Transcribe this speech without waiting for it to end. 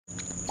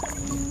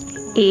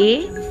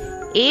A.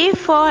 A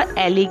for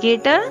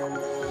alligator.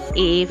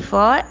 A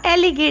for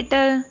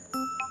alligator.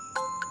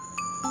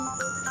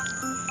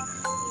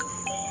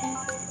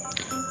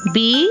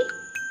 B.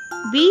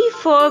 B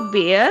for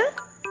bear.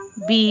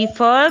 B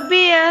for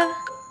bear.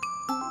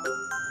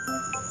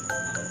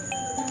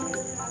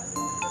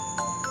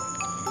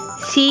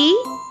 C.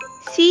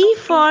 C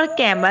for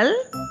camel.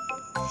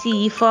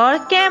 C for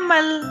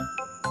camel.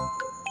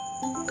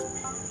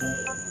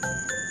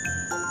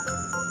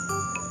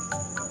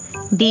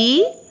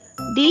 D.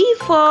 D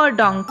for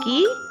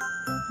donkey.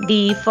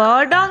 D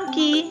for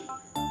donkey.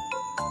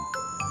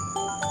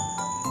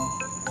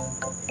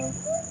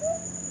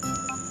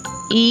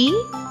 E.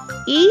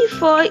 E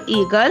for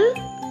eagle.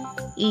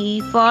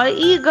 E for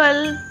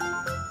eagle.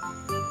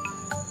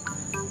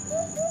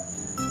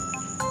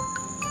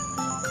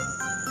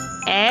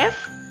 F.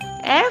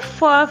 F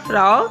for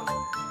frog.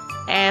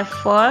 F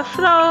for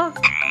frog.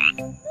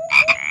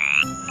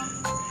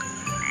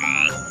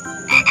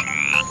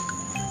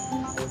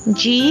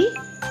 G.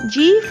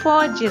 G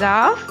for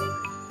giraffe.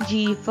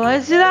 G for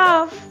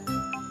giraffe.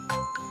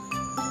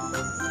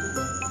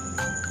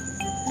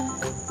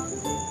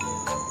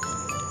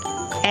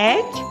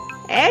 H.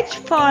 H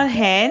for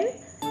hen.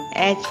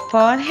 H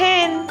for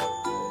hen.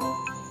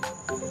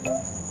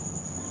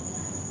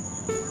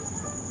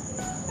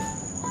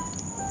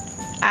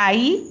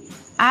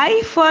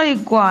 I for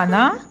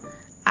iguana.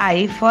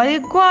 I for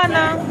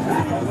iguana.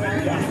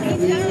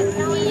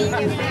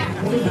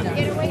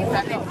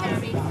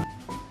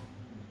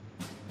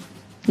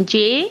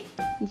 J.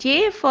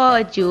 J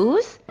for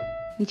juice.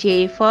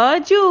 J for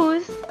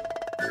juice.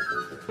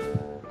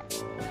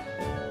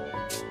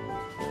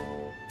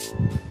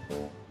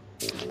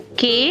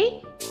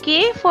 K.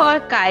 K for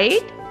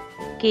kite.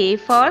 K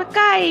for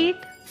kite.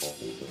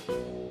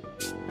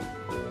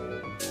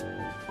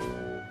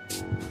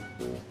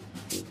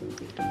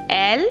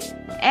 L.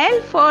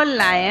 L for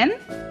lion.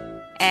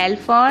 L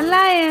for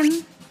lion.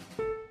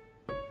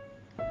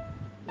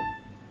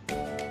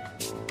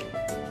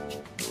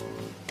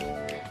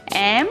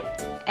 M.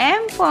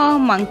 M for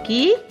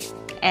monkey.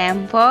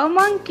 M for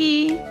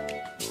monkey.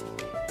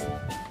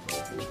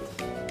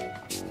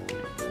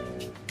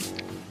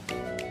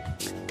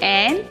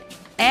 N.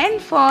 N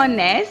for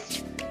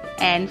nest.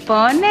 N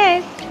for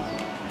nest.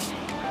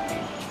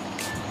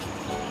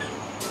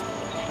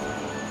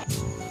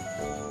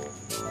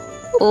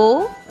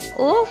 O.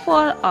 O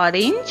for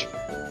orange.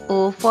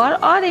 O for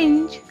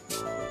orange.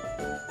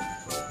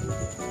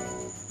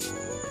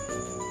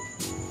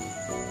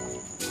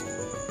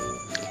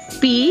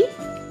 P.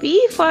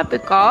 P for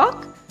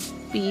peacock.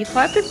 P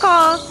for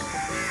peacock.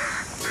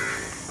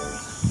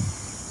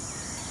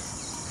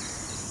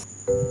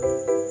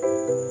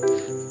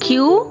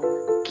 Q.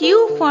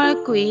 Q for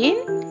queen.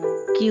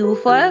 Q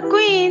for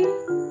queen.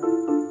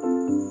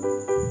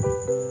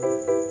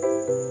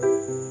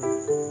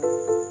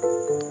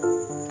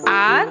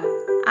 R.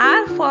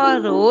 R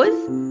for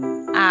rose.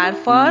 R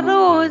for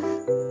rose.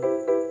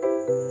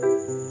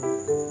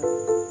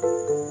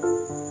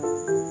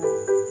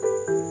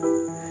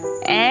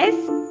 S.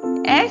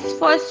 S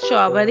for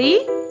strawberry.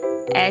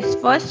 S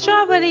for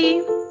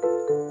strawberry.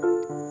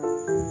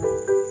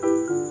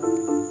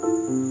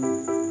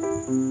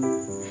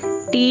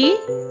 T.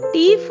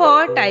 T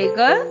for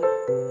tiger.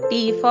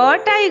 T for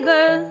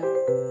tiger.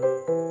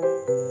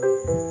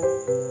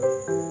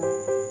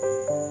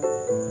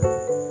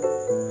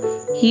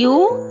 U.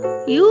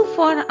 U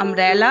for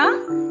umbrella.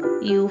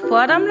 U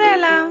for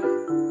umbrella.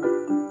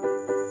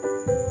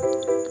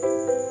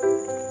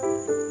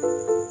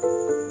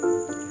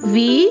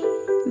 V.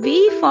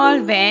 V for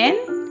van.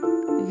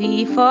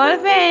 V for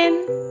van.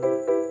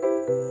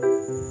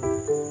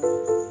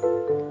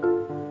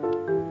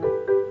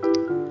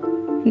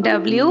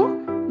 W.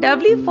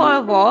 W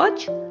for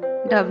watch.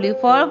 W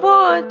for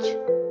watch.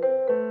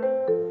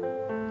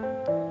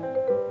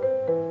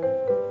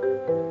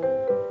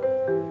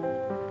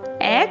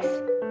 X.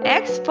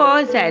 X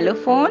for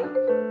xylophone.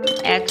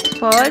 X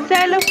for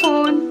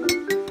xylophone.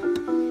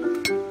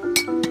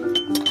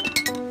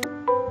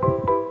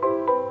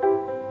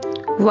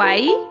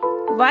 Y.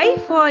 Y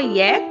for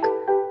yak.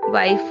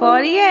 Y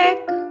for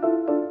yak.